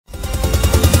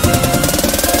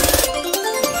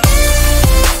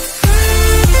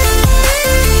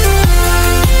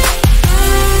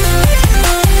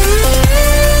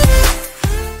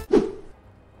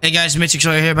Hey guys,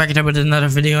 Mitchell here, back again with another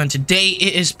video, and today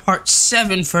it is part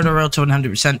 7 for the road to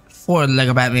 100% for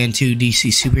LEGO Batman 2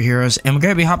 DC Superheroes, and we're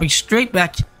going to be hopping straight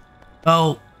back,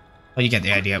 well, you get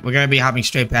the idea. We're going to be hopping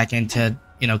straight back into,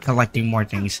 collecting more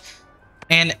things.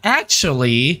 And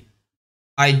actually,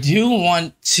 I do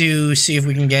want to see if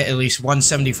we can get at least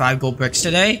 175 gold bricks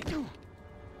today.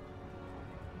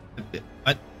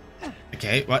 What?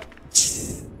 Okay, what?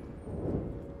 This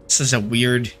is a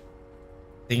weird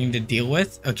thing to deal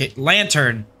with. Okay,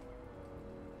 lantern.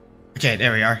 Okay,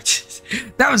 there we are.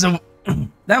 that was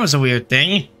a weird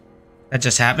thing that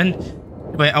just happened.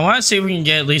 Wait, I want to see if we can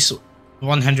get at least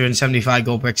 175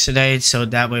 gold bricks today, so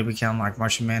that way we can unlock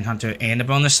Martian, Manhunter, and a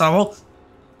bonus level.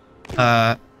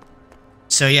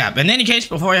 So yeah, but in any case,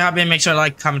 before we hop in, make sure to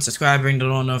like, comment, subscribe, ring the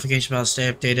little notification bell, stay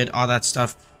updated, all that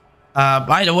stuff.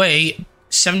 By the way,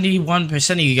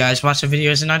 71% of you guys watch the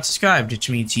videos and not subscribed, which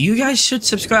means you guys should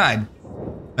subscribe.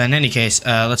 But in any case,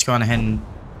 let's go on ahead and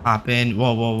hop in.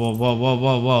 Whoa, whoa, whoa, whoa, whoa,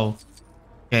 whoa, whoa.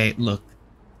 Okay, look.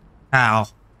 How?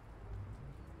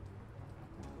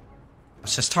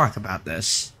 Let's just talk about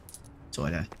this.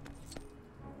 Sorta.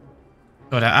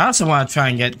 I also want to try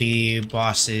and get the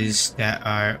bosses that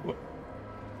are...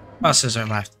 Bosses are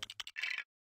left.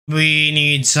 We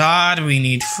need Zod, we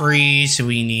need Freeze,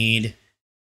 we need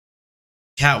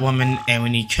Catwoman, and we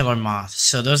need Killer Moth.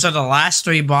 So those are the last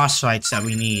 3 boss fights that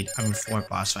we need. I mean, 4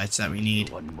 boss fights that we need.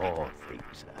 One more thing,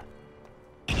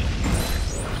 sir.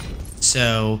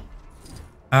 So,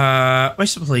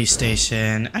 where's the police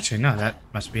station? Actually, no, that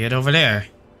must be it over there.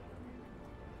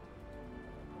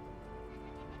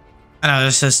 I know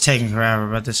this is taking forever,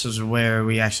 but this is where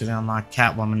we actually unlock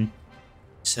Catwoman.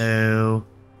 So,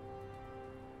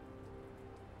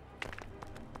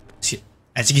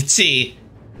 as you can see,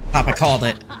 Papa called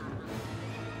it.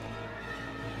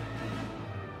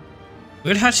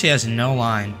 Weird how she has no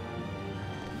line.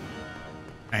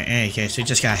 Alright, in any case, we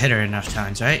just gotta hit her enough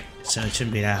times, right? So it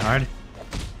shouldn't be that hard.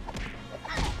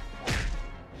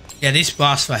 Yeah, these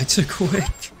boss fights are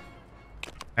quick.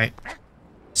 Alright.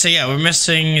 So yeah, we're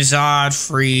missing Zod,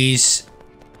 Freeze,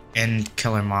 and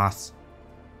Killer Moth.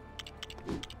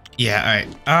 Yeah,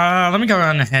 alright. Let me go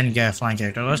around ahead and get a flying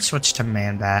character. Let's switch to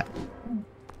Man-Bat.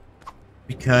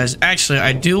 Because, actually,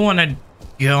 I do want to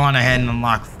go on ahead and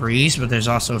unlock Freeze, but there's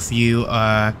also a few,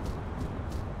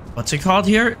 what's it called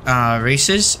here?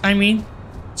 Races, I mean.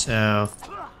 So,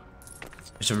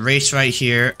 there's a race right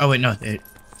here. Oh, wait, no.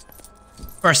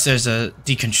 First, there's a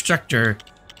deconstructor,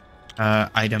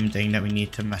 item thing that we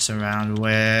need to mess around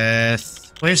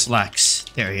with. Where's Lex?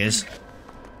 There he is.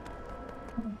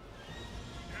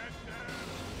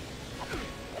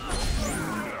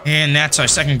 And that's our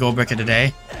second gold brick of the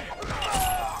day.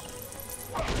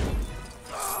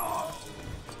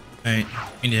 Alright,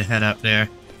 we need to head up there.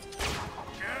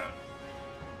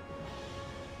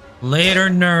 Later,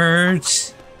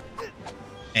 nerds!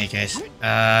 Hey guys,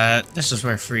 this is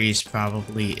where Freeze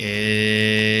probably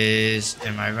is.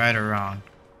 Am I right or wrong?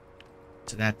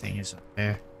 So that thing is up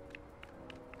there.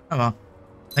 Oh well.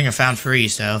 I think I found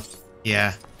Freeze though.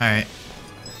 Yeah, alright.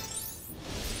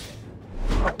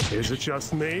 Is it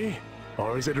just me?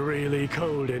 Or is it really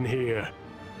cold in here?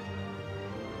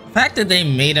 The fact that they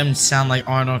made him sound like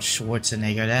Arnold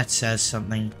Schwarzenegger, that says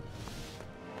something.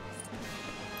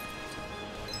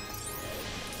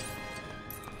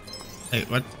 Wait,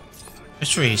 what? Where's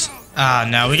Freeze? Ah,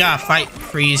 no, we gotta fight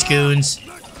Freeze goons.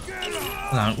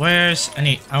 Hold on, where's...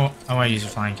 I want to use a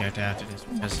flying character after this,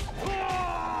 because...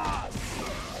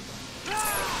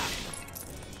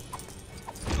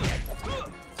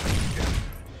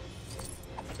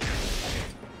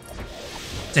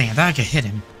 Dang, I thought I could hit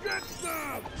him.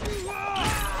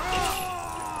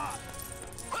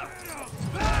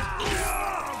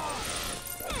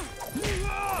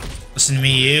 Listen to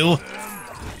me, you.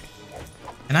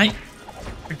 Can I...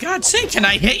 For God's sake, can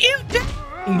I hit you?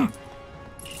 Dang.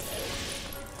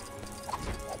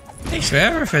 Takes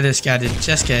forever for this guy to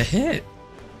just get hit.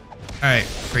 Alright,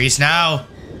 Freeze now.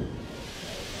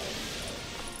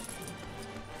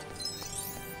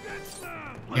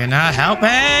 You're not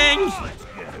helping!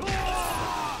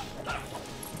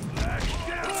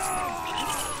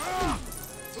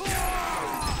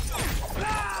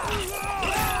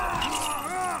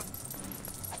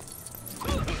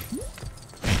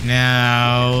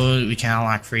 Now we can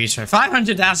unlock Freeze for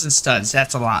 500,000 studs.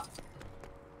 That's a lot.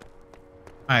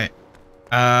 Alright.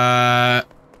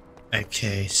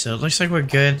 Okay, so it looks like we're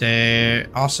good. There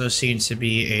also seems to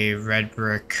be a red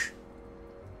brick.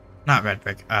 Not red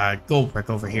brick, gold brick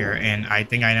over here. And I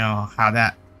think I know how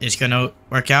that is gonna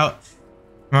work out.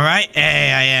 Am I right?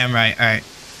 Hey, I am right. Alright.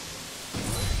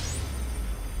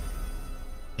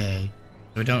 Okay.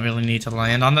 We don't really need to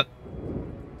land on the...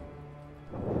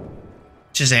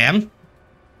 Shazam?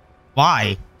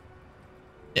 Why?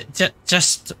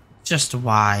 Just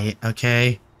why,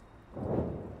 okay?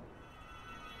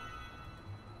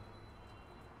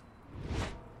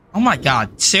 Oh my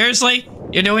god, seriously?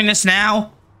 You're doing this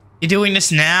now? You're doing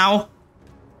this now?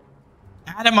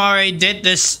 Adam already did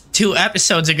this 2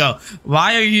 episodes ago.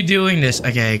 Why are you doing this?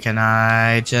 Okay, can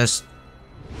I just...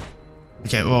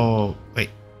 Okay, whoa, wait.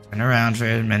 Turn around for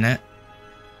a minute.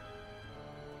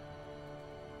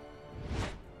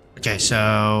 Okay,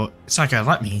 so... It's not gonna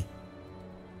let me.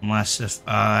 Unless if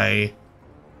I...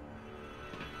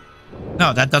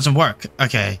 No, that doesn't work.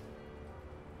 Okay.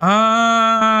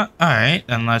 Alright,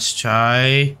 then let's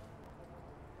try...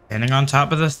 standing on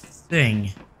top of the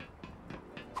thing.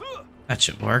 That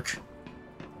should work.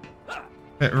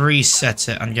 If it resets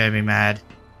it, I'm gonna be mad.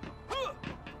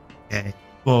 Okay.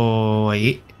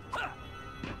 Wait.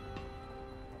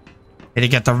 Need to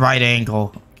get the right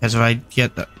angle. Because if I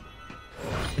get the...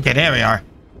 Okay, there we are.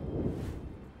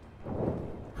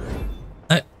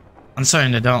 I'm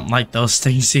starting to don't like those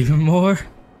things even more.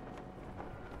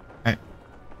 Alright.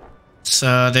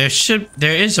 So there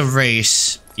is a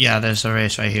race. Yeah, there's a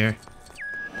race right here.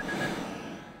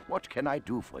 What can I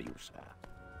do for you, sir?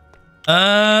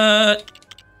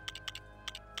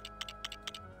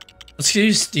 Let's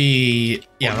use the...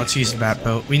 Yeah, let's use the bat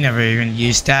boat. We never even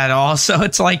used that at all, so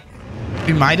it's like...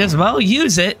 We might as well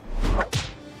use it.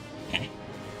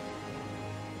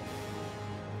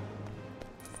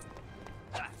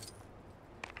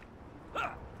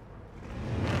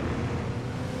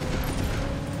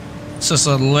 It's just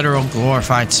a literal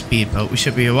glorified speedboat. We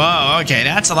should be... Whoa, okay,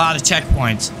 that's a lot of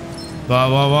checkpoints. Whoa,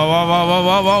 whoa, whoa, whoa, whoa,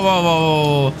 whoa, whoa, whoa,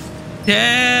 whoa, whoa.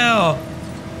 Chill.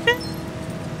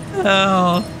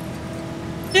 Chill.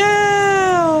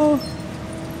 Chill.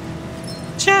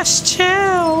 Just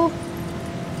chill.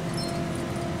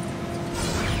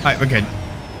 Alright, we're good.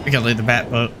 We can leave the bat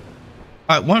boat.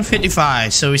 Alright,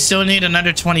 155. So we still need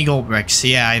another 20 gold bricks.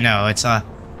 Yeah, I know. It's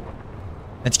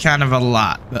kind of a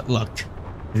lot. But look.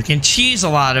 If we can cheese a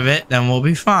lot of it, then we'll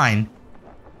be fine.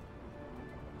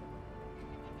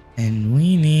 And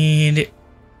we need...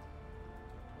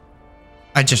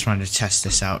 I just wanted to test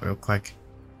this out real quick.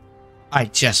 I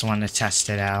just want to test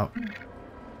it out.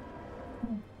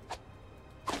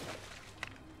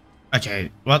 Okay,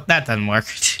 well, that doesn't work.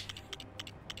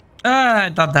 I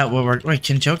thought that would work. Wait,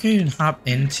 can Joker even hop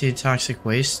into toxic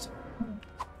waste?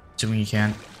 Assuming you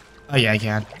can. Oh yeah, I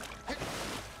can.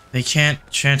 They can't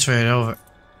transfer it over.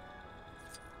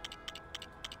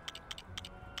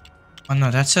 Oh no,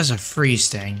 that says a freeze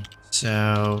thing.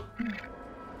 So...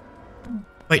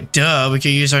 Wait, duh, we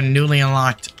could use our newly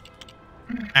unlocked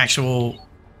actual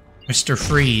Mr.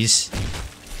 Freeze.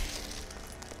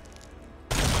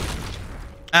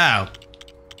 Oh.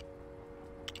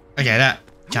 Okay, that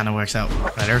kind of works out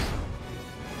better.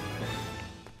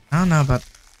 I don't know, but...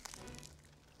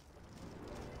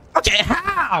 Okay,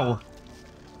 how?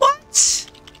 What?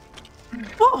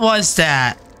 What was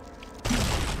that?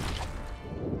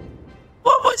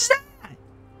 What was that?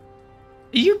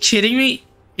 Are you kidding me?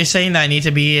 You're saying that I need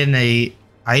to be in the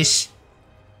ice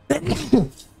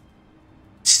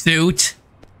suit?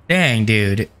 Dang,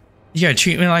 dude. You gonna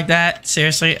treat me like that?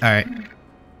 Seriously? Alright.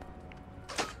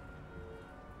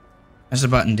 What's the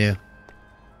button do?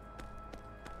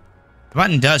 The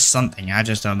button does something. I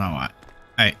just don't know what.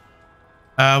 Alright.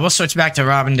 We'll switch back to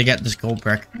Robin to get this gold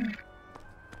brick.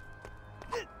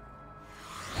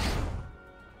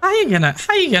 How you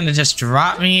gonna just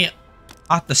drop me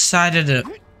off the side of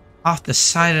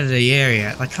the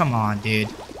area? Like, come on, dude.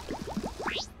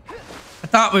 I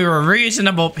thought we were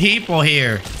reasonable people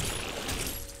here.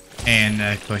 And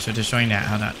of course we're destroying that.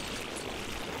 Hold on.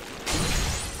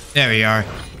 There we are.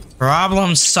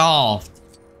 Problem solved.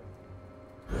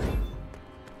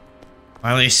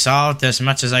 Well, at least solved as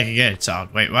much as I could get it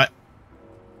solved. Wait, what?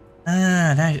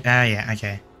 Yeah,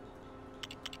 okay.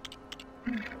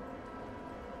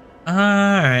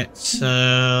 Alright,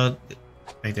 so...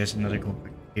 Wait, there's another gold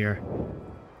brick here.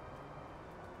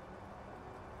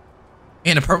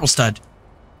 And a purple stud.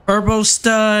 Purple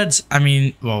studs! I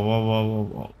mean... Whoa, whoa, whoa, whoa,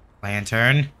 whoa.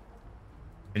 Lantern.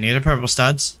 We need the purple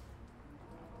studs.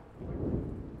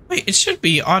 Wait, it should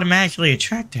be automatically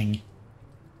attracting.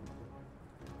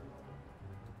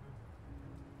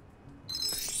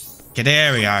 Okay,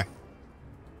 there we are.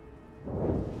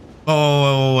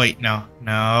 Oh, wait, no.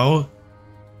 No.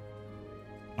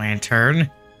 Lantern.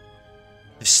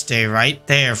 Just stay right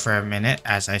there for a minute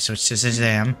as I switch to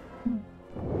Shazam.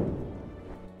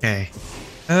 Okay.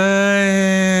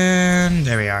 And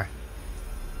there we are.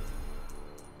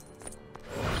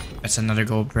 That's another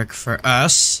gold brick for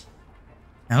us.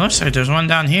 It looks like there's one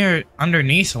down here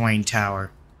underneath Wayne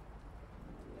Tower.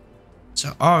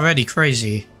 So already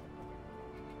crazy.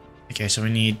 Okay, so we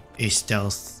need a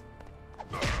stealth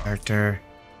character.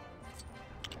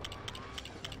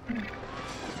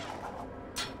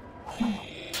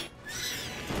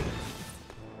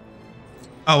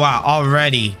 Oh wow,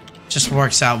 already. Just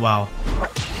works out well.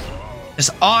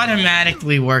 Just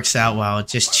automatically works out well.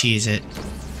 Just cheese it.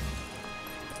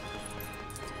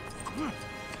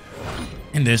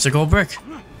 And there's the gold brick.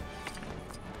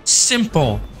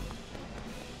 Simple.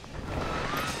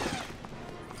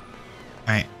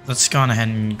 Alright, let's go on ahead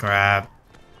and grab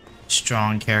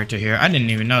strong character here. I didn't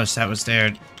even notice that was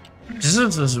there. This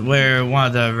is where one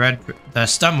of the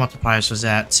stun multipliers was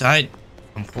at, so I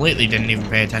completely didn't even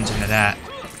pay attention to that.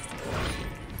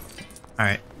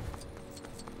 Alright.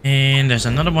 And there's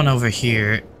another one over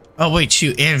here. Oh wait,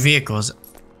 shoot, and vehicles.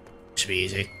 Should be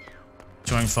easy.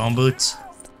 Join phone booths.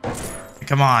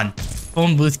 Come on.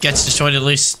 Phone booth gets destroyed at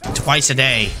least twice a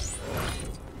day.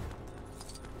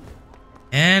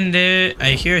 And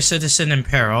I hear a citizen in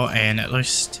peril, and it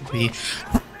looks to be...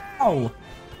 Ow!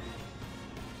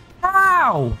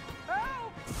 Ow!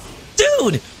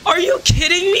 Dude! Are you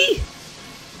kidding me?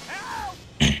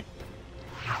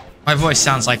 My voice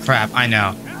sounds like crap, I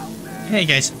know. Hey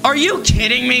guys, are you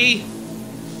kidding me?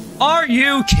 Are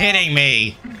you kidding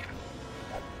me?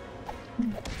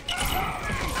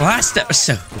 Last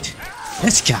episode,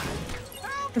 this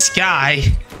guy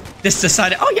just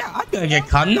decided, oh yeah, I'm gonna get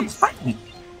caught in the fight.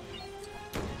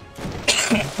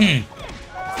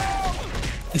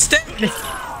 Instead,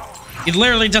 it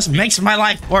literally just makes my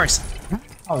life worse.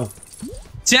 How?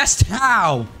 Just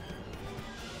how?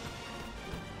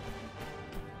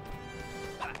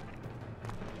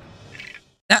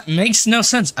 That makes no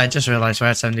sense. I just realized we're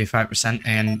at 75%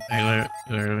 and I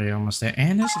literally almost there.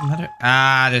 And there's another,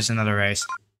 there's another race.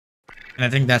 And I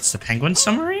think that's the penguin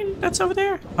submarine that's over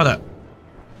there. Hold up.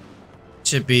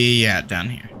 Should be, yeah, down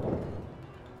here.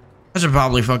 I should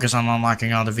probably focus on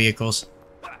unlocking all the vehicles.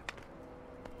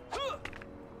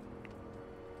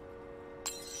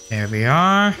 There we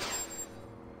are.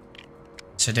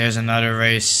 So there's another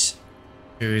race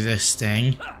through this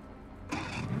thing.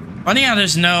 Funny how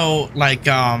there's no, like,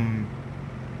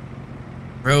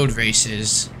 road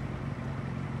races.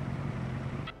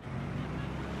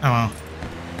 Oh well.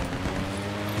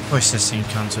 Of course this thing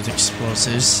comes with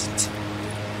explosives.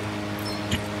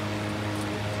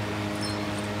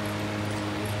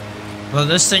 Well,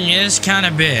 this thing is kind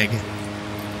of big.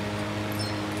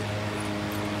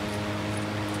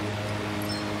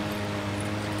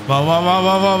 Whoa, whoa, whoa,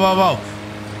 whoa, whoa, whoa, whoa.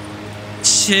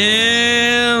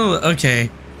 Chill.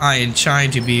 Okay. I am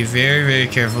trying to be very, very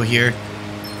careful here.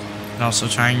 And also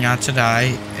trying not to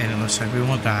die. And it looks like we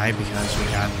won't die because we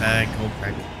got the gold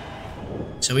brick.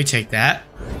 So we take that.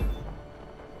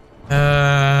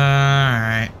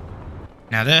 Alright.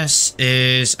 Now this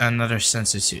is another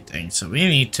sensor suit thing. So we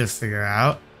need to figure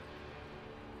out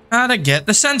how to get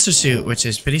the sensor suit, which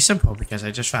is pretty simple because I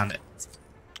just found it.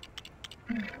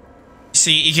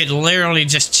 See, you could literally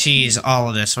just cheese all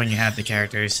of this when you have the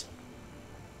characters.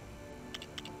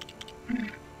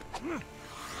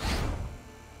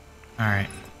 Alright.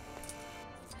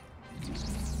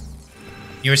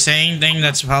 You were saying thing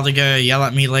that's probably gonna yell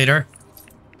at me later?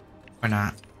 Or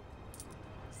not?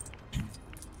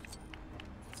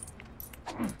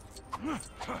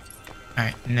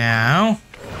 Alright, now...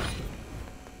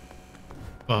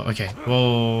 Whoa, okay.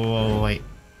 Whoa, wait.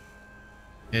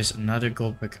 There's another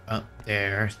gold brick up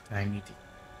there that I need to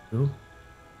do.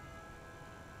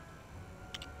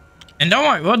 And don't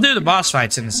worry, we'll do the boss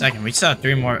fights in a second. We still have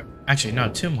 3 more... Actually, no,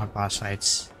 2 more boss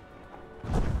fights.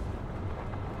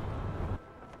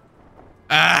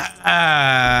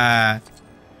 Alright,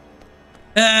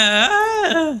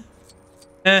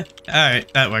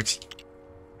 that works.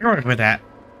 I can work with that.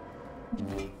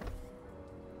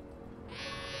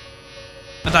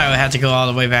 I thought I would have to go all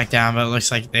the way back down, but it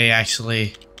looks like they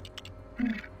actually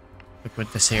look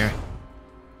with this here.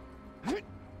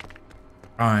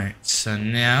 Alright, so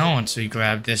now once we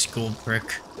grab this gold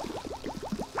brick.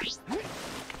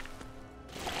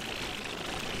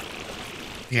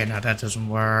 Yeah, no, that doesn't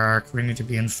work. We need to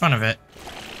be in front of it.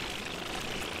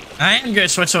 I am gonna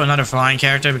switch to another flying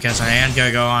character because I am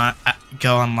gonna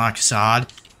go unlock Zod.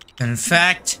 In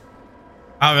fact,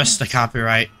 I'll risk the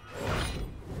copyright.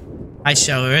 I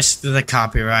shall risk the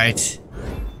copyright.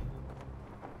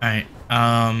 Alright,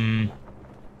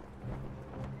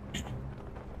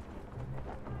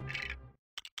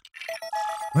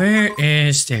 where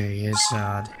is... There he is,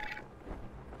 Zod.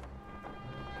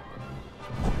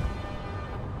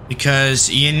 Because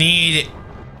you need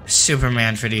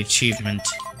Superman for the achievement.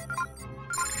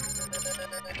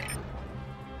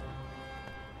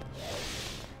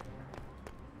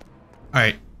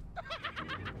 Alright.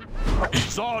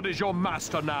 Zod is your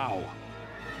master now.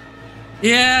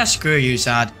 Yeah, screw you,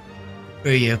 Zod.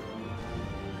 Screw you.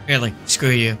 Really, screw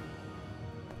you.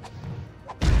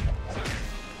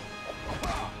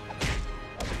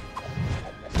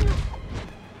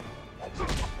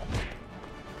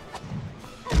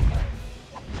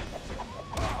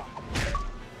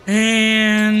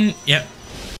 And yep.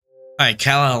 Alright,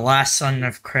 Kal-El, last son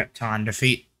of Krypton,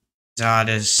 defeat Zod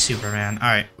as Superman.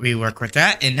 Alright, we work with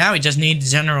that, and now we just need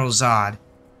General Zod.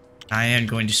 I am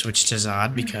going to switch to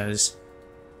Zod because...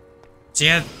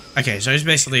 See, okay, so he's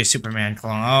basically a Superman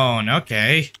clone. Oh,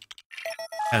 okay.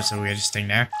 That was the weirdest thing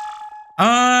there.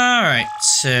 Alright,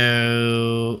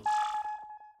 so...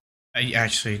 I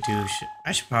actually do...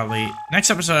 I should probably... Next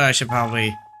episode, I should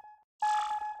probably...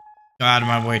 go out of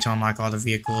my way to unlock all the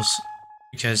vehicles.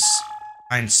 Because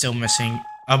I'm still missing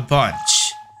a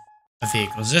bunch of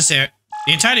vehicles. The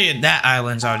entirety of that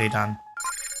island's already done.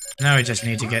 Now we just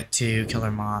need to get to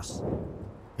Killer Moth.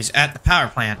 He's at the power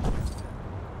plant.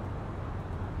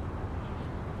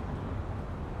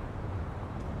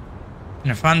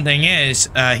 And the fun thing is,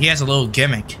 he has a little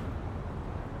gimmick.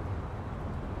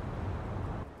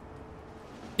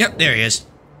 Yep, there he is.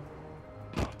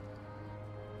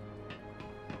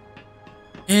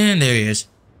 And there he is.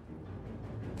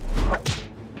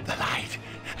 The light!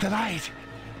 The light!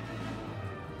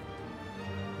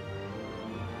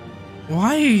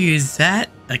 Why are you that?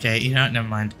 Okay, you know what? Never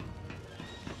mind.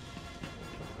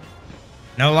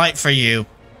 No light for you.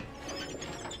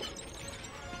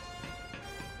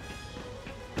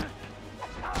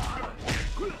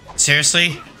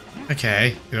 Seriously?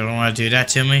 Okay, you don't want to do that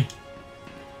to me?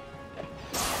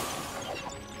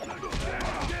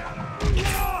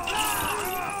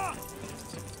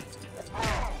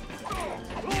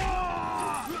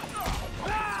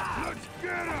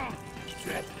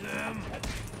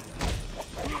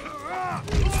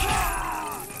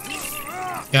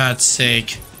 God's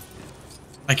sake.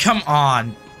 Like, come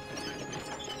on.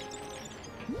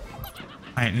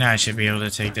 Alright, now I should be able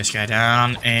to take this guy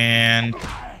down, and...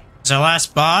 it's our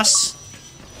last boss.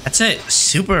 That's it.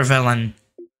 Super villain.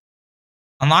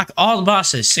 Unlock all the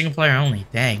bosses. Single player only.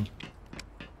 Dang.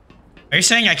 Are you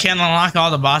saying I can't unlock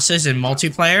all the bosses in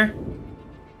multiplayer?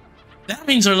 That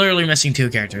means we're literally missing 2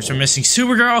 characters. We're missing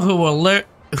Supergirl,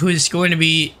 who is going to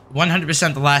be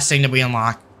 100% the last thing that we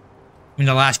unlock. I mean,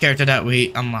 the last character that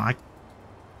we unlock.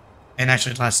 And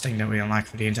actually the last thing that we unlock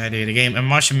for the entirety of the game. And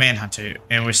Martian Manhunter.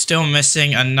 And we're still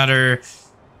missing another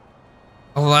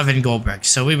 11 gold bricks.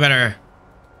 So we better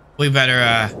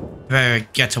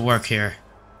get to work here.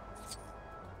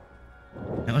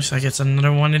 It looks like it's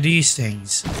another one of these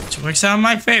things, which works out in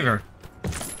my favor.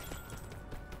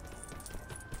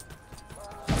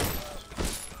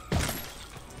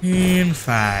 And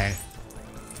 5.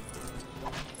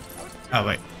 Oh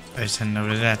wait, I just heading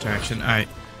over to that direction. Alright.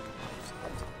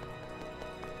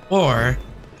 Or,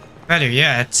 better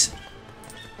yet...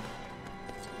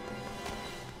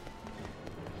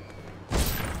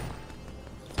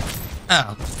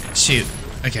 oh, shoot.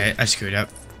 Okay, I screwed up.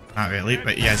 Not really,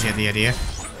 but you guys get the idea.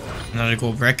 Another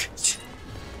gold brick.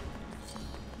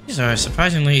 These are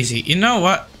surprisingly easy. You know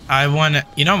what?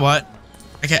 You know what?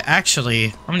 Okay, actually,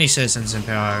 how many citizens in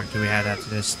power do we have after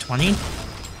this? 20?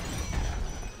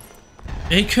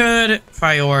 They could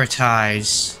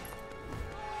prioritize...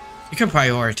 you could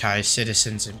prioritize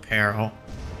citizens in peril.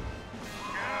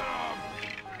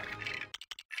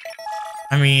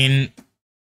 I mean...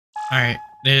 alright,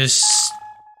 there's...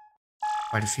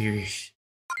 quite a few.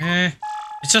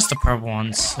 It's just the purple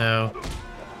ones, so...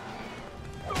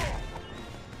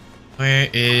 where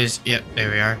is... yep,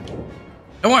 there we are.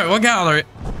 Don't worry,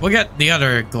 we'll get the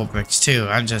other gold bricks too.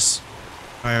 I'm just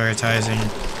prioritizing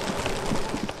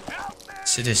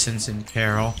citizens in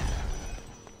peril.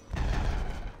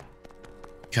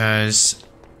 Because...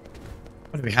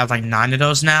 what do we have, like 9 of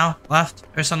those now left?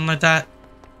 Or something like that?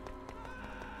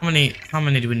 How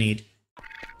many do we need?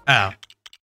 Oh.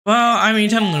 Well, I mean,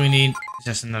 technically we need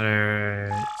just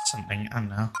another something. I don't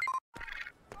know.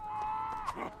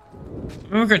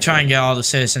 We're gonna try and get all the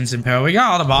citizens in peril. We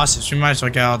got all the bosses. We might as well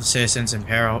get all the citizens in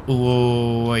peril.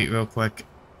 Ooh, wait real quick.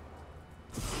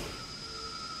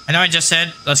 I know I just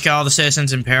said, let's get all the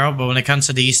citizens in peril, but when it comes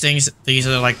to these things, these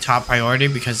are like top priority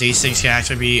because these things can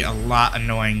actually be a lot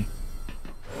annoying.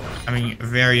 I mean,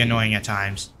 very annoying at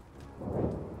times.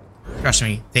 Trust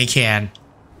me, they can.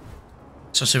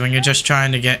 Especially when you're just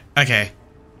trying to get... okay.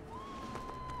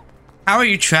 how are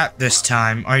you trapped this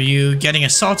time? Are you getting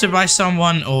assaulted by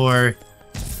someone or...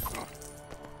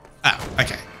 Oh,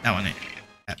 okay. That one ain't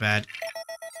that bad.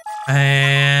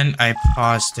 And I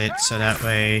paused it so that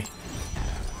way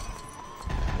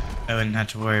I wouldn't have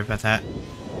to worry about that.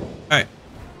 Alright.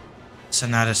 So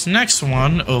now this next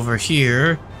one over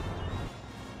here.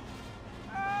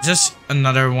 Just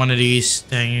another one of these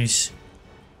things.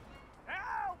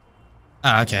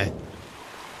 Oh, okay.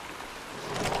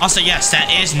 Also, yes,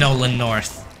 that is Nolan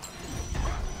North.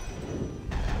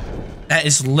 That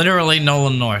is literally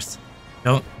Nolan North.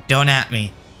 Don't at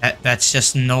me. That's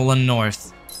just Nolan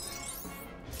North.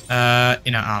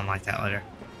 You know, I don't like that letter.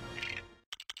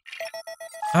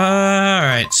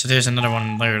 Alright, so there's another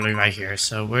one literally right here.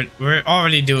 So we're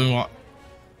already doing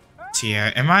what's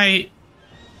here. Am I...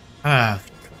 Oh.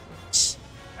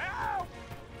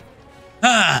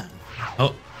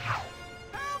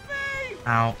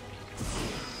 Ow.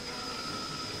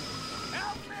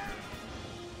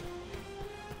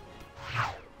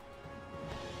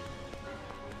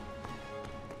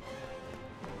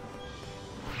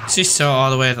 She's still all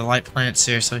the way at the light plant,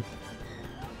 seriously.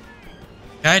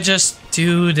 Can I just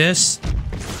do this?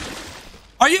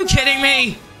 Are you kidding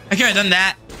me? I could have done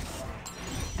that.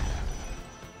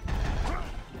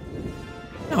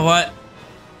 You know what?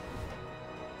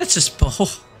 That's just bull.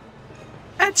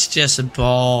 That's just a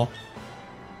bull.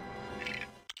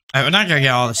 Alright, we're not gonna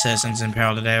get all the citizens in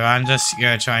peril today, but I'm just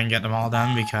gonna try and get them all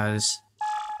done because...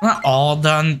 Not all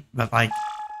done, but like...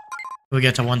 We'll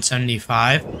get to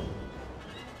 175.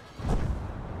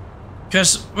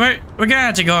 Because we're gonna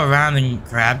have to go around and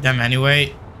grab them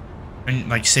anyway. And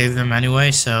like save them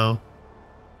anyway, so...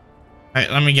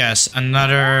 Alright, let me guess.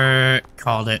 Another...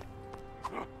 Called it.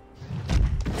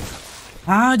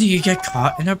 How do you get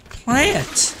caught in a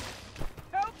plant?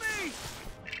 Help me!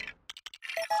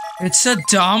 It's a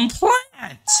dumb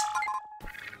plant!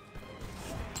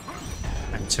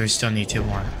 Alright, so we still need 2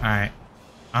 more. Alright.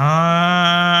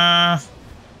 I'm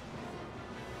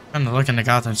gonna look in the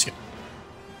Gotham...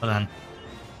 Hold on.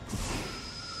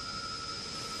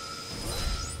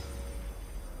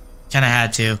 Kinda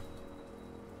had to.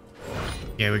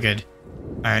 Yeah, we're good.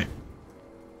 Alright.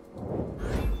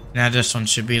 Now this one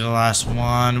should be the last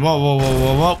one. Whoa, whoa, whoa,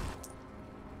 whoa, whoa.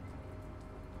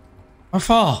 Or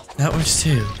fall. That works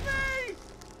too.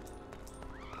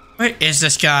 Where is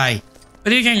this guy?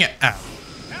 What are you getting? Oh.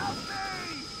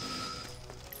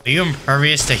 Are you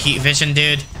impervious to heat vision,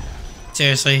 dude?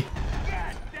 Seriously?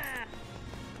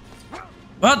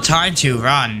 Well, time to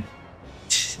run.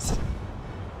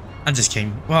 I'm just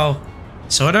kidding. Well,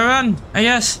 sort of run, I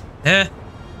guess. Yeah.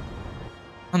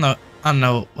 I don't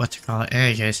know what to call it. In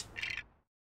any case.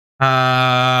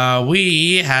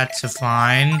 We had to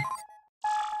find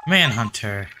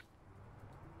Manhunter.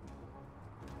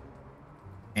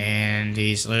 And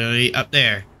he's literally up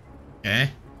there.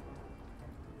 Okay.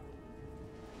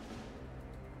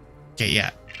 Okay,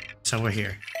 yeah. So we're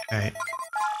here. Alright.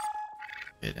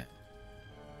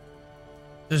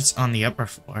 It's on the upper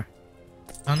floor.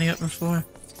 On the upper floor?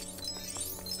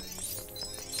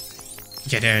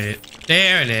 Okay, there it is.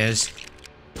 There it is.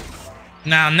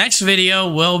 Now, next video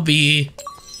will be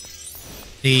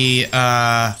the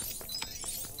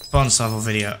bonus level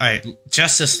video. Alright,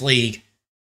 Justice League.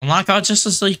 Unlock all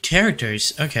Justice League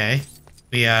characters. Okay.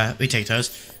 We take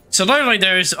those. So literally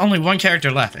there's only one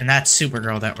character left, and that's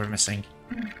Supergirl that we're missing.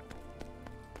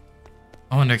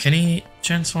 I wonder, can he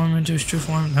transform into his true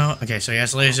form? No? Okay, so he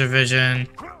has laser vision.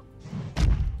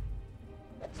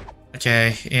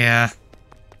 Okay, yeah.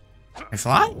 Can I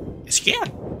fly? Yes, he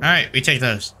can. Alright, we take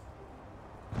those.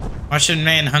 Martian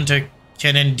Manhunter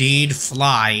can indeed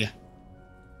fly.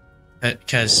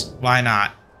 Because why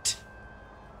not?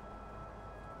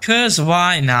 Because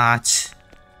why not?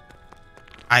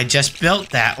 I just built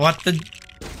that. What the...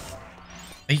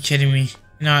 Are you kidding me?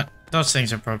 You know what? Those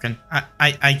things are broken.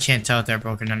 I can't tell if they're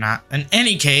broken or not. In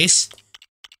any case...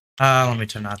 let me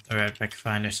turn off the red pick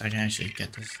finder so I can actually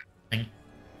get this thing.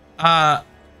 That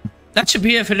should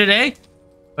be it for today.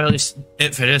 Or at least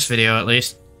it for this video, at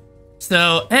least.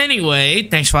 So, anyway,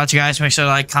 thanks for watching, guys. Make sure to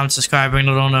like, comment, subscribe, ring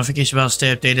the little notification bell,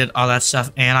 stay updated, all that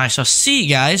stuff. And I shall see you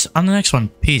guys on the next one.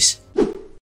 Peace.